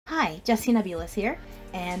Hi, Jessie Nebulous here,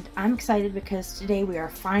 and I'm excited because today we are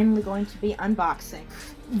finally going to be unboxing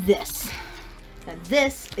this. Now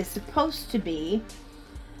this is supposed to be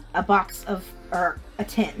a box of, or a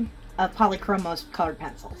tin of Polychromos colored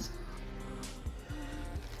pencils.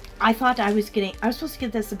 I thought I was supposed to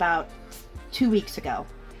get this about 2 weeks ago.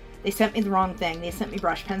 They sent me the wrong thing. They sent me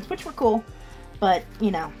brush pens, which were cool, but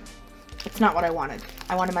you know, it's not what I wanted.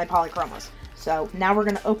 I wanted my Polychromos. So now we're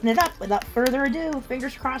going to open it up without further ado.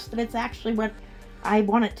 Fingers crossed that it's actually what I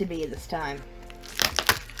want it to be this time.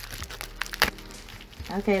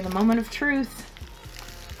 Okay, the moment of truth.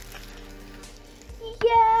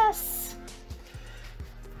 Yes!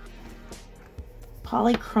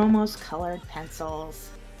 Polychromos colored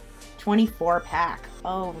pencils. 24 pack.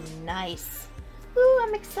 Oh, nice. Ooh,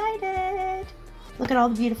 I'm excited. Look at all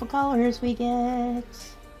the beautiful colors we get.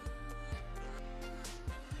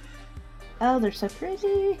 Oh, they're so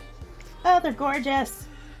pretty. Oh, they're gorgeous.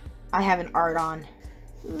 I have an art on.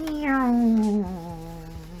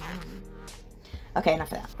 Okay,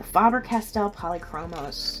 enough of that. The Faber-Castell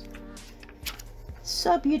Polychromos.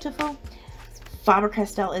 So beautiful.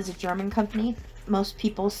 Faber-Castell is a German company. Most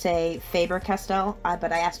people say Faber-Castell,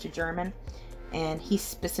 but I asked a German, and he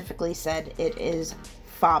specifically said it is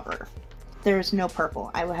Faber. There's no purple.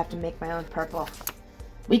 I will have to make my own purple.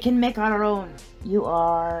 We can make our own. You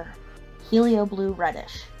are Helio Blue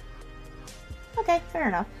Reddish. Okay, fair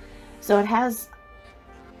enough. So it has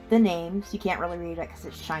the names. You can't really read it because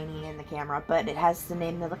it's shiny in the camera, but it has the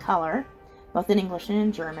name of the color, both in English and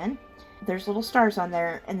in German. There's little stars on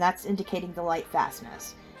there, and that's indicating the light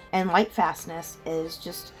fastness. And light fastness is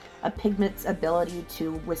just a pigment's ability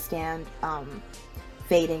to withstand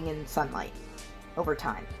fading in sunlight over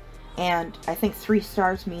time. And I think 3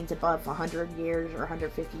 stars means above 100 years or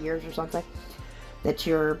 150 years or something, that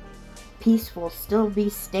your piece will still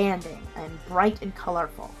be standing and bright and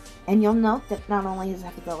colorful. And you'll note that not only does it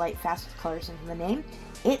have the light fastest colors in the name,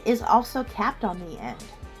 it is also capped on the end.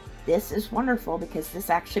 This is wonderful because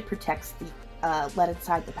this actually protects the lead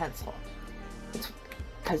inside the pencil.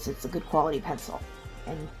 Because it's a good quality pencil,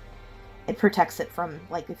 and it protects it from,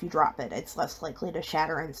 like, if you drop it, it's less likely to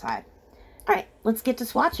shatter inside. Alright, let's get to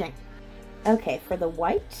swatching. Okay, for the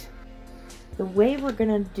white, the way we're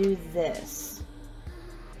gonna do this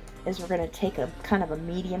is we're going to take a kind of a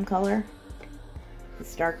medium color,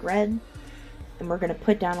 this dark red, and we're going to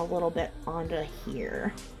put down a little bit onto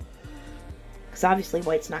here. Because obviously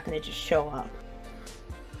white's not going to just show up.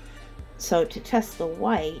 So to test the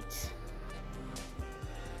white,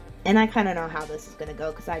 and I kind of know how this is going to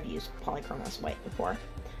go because I've used Polychromos white before.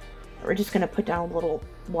 We're just going to put down a little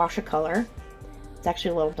wash of color. It's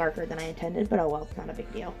actually a little darker than I intended, but oh well, it's not a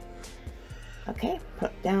big deal. Okay,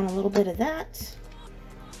 put down a little bit of that.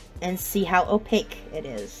 And see how opaque it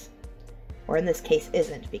is. Or in this case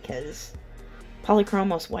isn't, because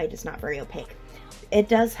Polychromos white is not very opaque. It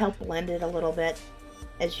does help blend it a little bit,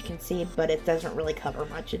 as you can see, but it doesn't really cover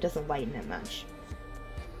much. It doesn't lighten it much.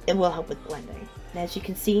 It will help with blending. And as you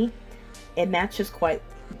can see, it matches quite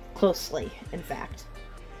closely, in fact.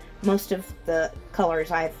 Most of the colors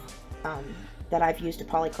that I've used at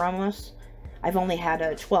Polychromos, I've only had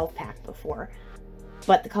a 12-pack before.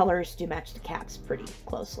 But the colors do match the caps pretty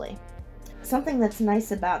closely. Something that's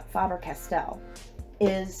nice about Faber-Castell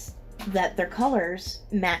is that their colors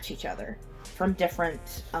match each other from different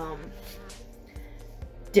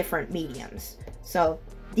mediums. So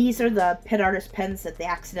these are the Pit Artist pens that they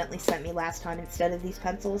accidentally sent me last time instead of these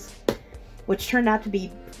pencils, which turned out to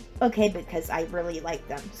be okay because I really like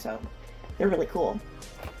them, so they're really cool.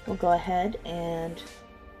 We'll go ahead and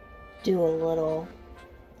do a little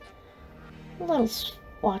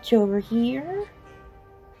swatch over here,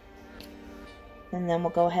 and then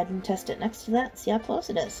we'll go ahead and test it next to that and see how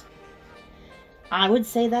close it is. I would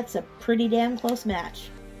say that's a pretty damn close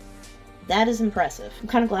match. That is impressive. I'm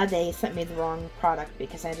kind of glad they sent me the wrong product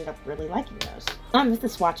because I ended up really liking those. On with the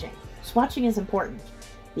swatching. Swatching is important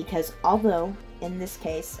because although in this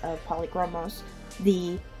case of Polychromos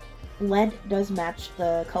the lead does match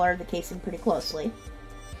the color of the casing pretty closely,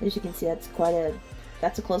 as you can see that's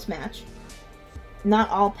a close match.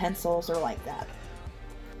 Not all pencils are like that.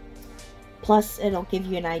 Plus, it'll give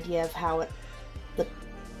you an idea of how the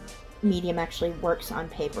medium actually works on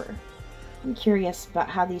paper. I'm curious about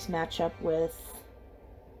how these match up with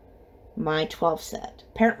my 12 set.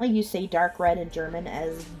 Apparently you say dark red in German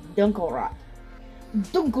as Dunkelrot.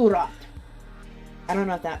 Dunkelrot! I don't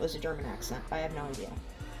know if that was a German accent. I have no idea.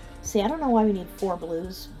 See, I don't know why we need 4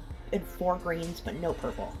 blues and 4 greens, but no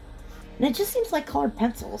purple. And it just seems like colored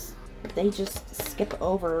pencils. They just skip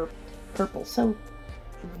over purple so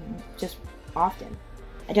just often.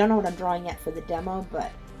 I don't know what I'm drawing yet for the demo,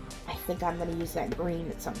 but I think I'm going to use that green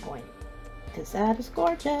at some point, because that is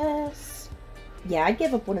gorgeous. Yeah, I'd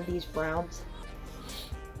give up one of these browns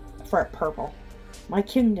for a purple. My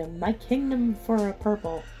kingdom for a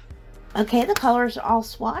purple. Okay, the colors are all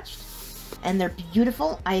swatched, and they're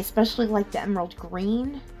beautiful. I especially like the emerald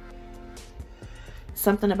green.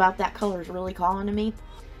 Something about that color is really calling to me.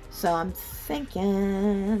 So I'm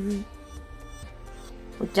thinking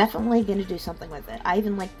we're definitely going to do something with it. I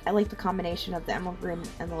like the combination of the emerald green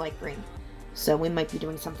and the light green. So we might be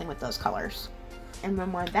doing something with those colors. And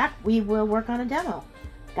when we're back, we will work on a demo.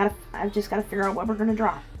 I've just got to figure out what we're going to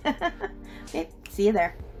draw. Okay, see you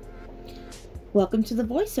there. Welcome to the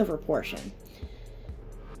voiceover portion.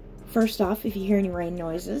 First off, if you hear any rain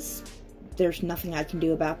noises, there's nothing I can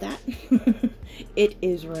do about that. It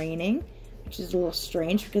is raining, which is a little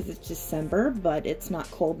strange because it's December, but it's not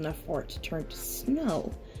cold enough for it to turn to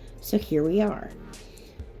snow. So here we are.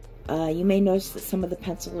 You may notice that some of the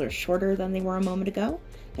pencils are shorter than they were a moment ago.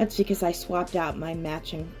 That's because I swapped out my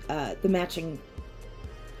matching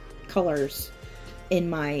colors in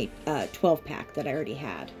my 12 pack that I already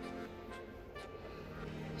had.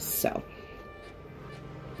 So,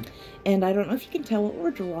 and I don't know if you can tell what we're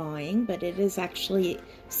drawing, but it is actually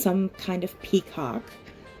some kind of peacock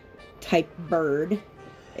type bird.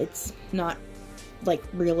 It's not like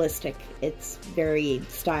realistic, it's very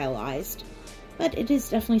stylized, but it is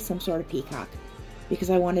definitely some sort of peacock because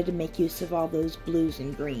I wanted to make use of all those blues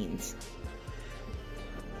and greens.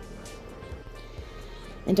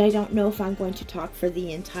 And I don't know if I'm going to talk for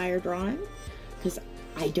the entire drawing because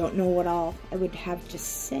I don't know what all I would have to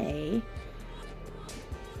say.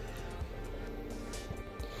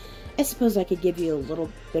 I suppose I could give you a little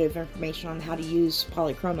bit of information on how to use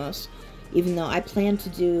Polychromos, even though I plan to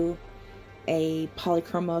do a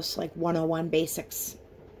Polychromos like 101 basics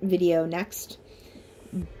video next.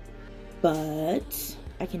 But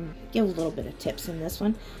I can give a little bit of tips in this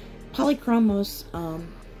one. Polychromos,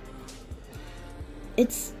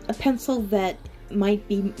 it's a pencil that might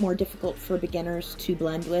be more difficult for beginners to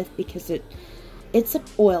blend with because it's an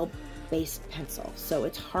oil-based pencil, so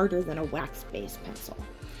it's harder than a wax-based pencil.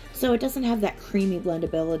 So it doesn't have that creamy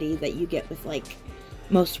blendability that you get with like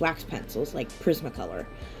most wax pencils, like Prismacolor.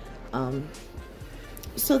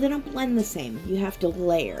 So they don't blend the same. You have to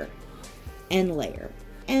layer and layer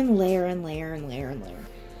and layer and layer and layer and layer.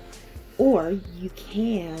 Or you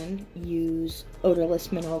can use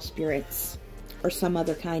odorless mineral spirits or some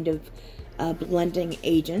other kind of blending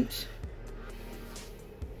agent.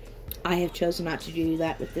 I have chosen not to do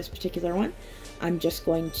that with this particular one. I'm just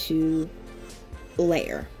going to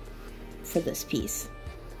layer for this piece.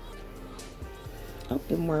 Oh,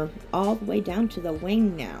 and we're all the way down to the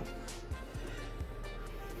wing now.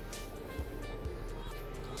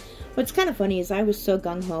 What's kind of funny is I was so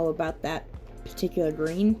gung-ho about that particular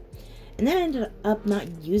green, and then I ended up not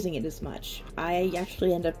using it as much. I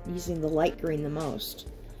actually ended up using the light green the most.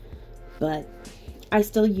 But I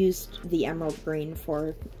still used the emerald green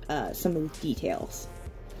for some of the details.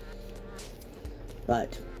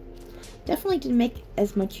 But definitely didn't make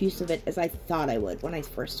as much use of it as I thought I would when I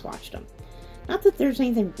first swatched them. Not that there's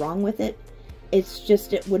anything wrong with it. It's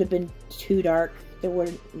just it would have been too dark. There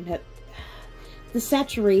wouldn't have, the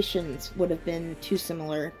saturations would have been too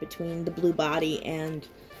similar between the blue body and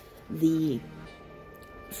the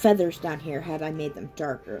feathers down here had I made them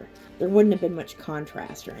darker. There wouldn't have been much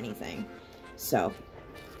contrast or anything. So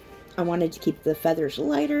I wanted to keep the feathers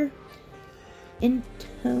lighter in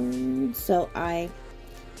tone, so I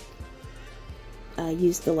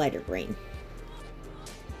used the lighter green.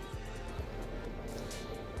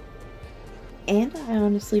 And I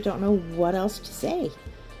honestly don't know what else to say.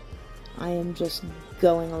 I am just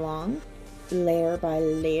going along layer by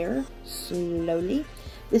layer slowly.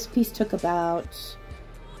 This piece took about,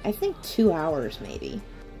 I think, 2 hours maybe,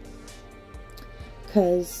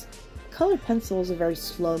 because colored pencil is a very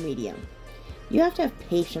slow medium. You have to have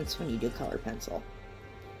patience when you do colored pencil,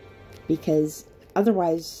 because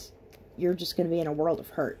otherwise you're just going to be in a world of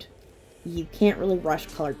hurt. You can't really rush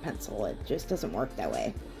colored pencil. It just doesn't work that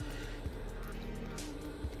way.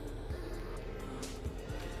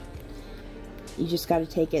 You just got to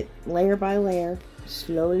take it layer by layer,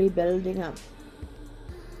 slowly building up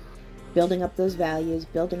those values,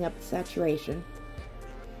 building up the saturation.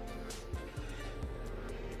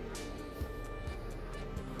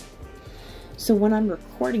 So when I'm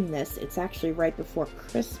recording this, it's actually right before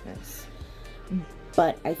Christmas.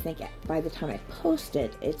 But I think by the time I post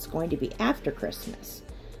it, it's going to be after Christmas.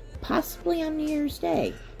 Possibly on New Year's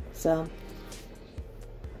Day. So,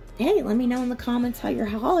 hey, let me know in the comments how your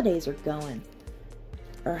holidays are going.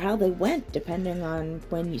 Or how they went, depending on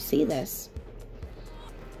when you see this.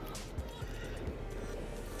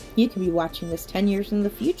 You could be watching this 10 years in the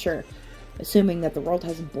future, assuming that the world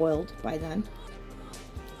hasn't boiled by then.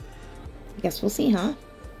 I guess we'll see, huh?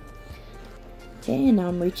 Okay, and now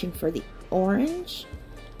I'm reaching for the orange.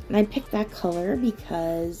 And I picked that color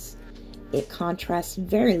because it contrasts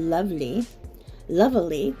very lovely with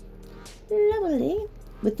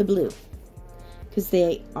the blue. Because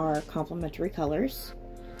they are complementary colors,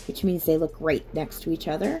 which means they look great next to each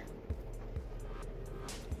other.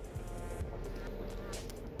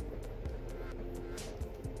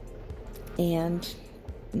 And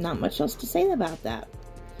not much else to say about that,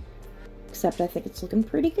 except I think it's looking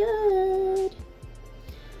pretty good.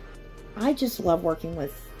 I just love working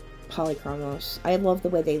with Polychromos. I love the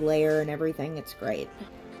way they layer and everything. It's great.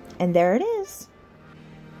 And there it is.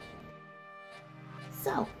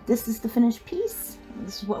 So, this is the finished piece.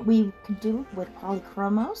 This is what we could do with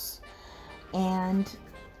Polychromos. And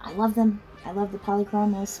I love them. I love the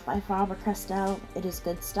Polychromos by Faber-Castell. It is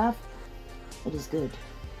good stuff. It is good.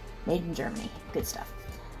 Made in Germany. Good stuff.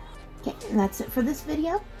 Okay, and that's it for this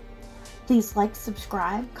video. Please like,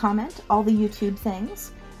 subscribe, comment, all the YouTube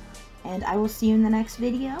things. And I will see you in the next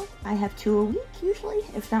video. I have 2 a week, usually,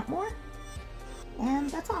 if not more. And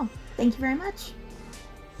that's all. Thank you very much.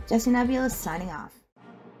 Jessie Nebula signing off.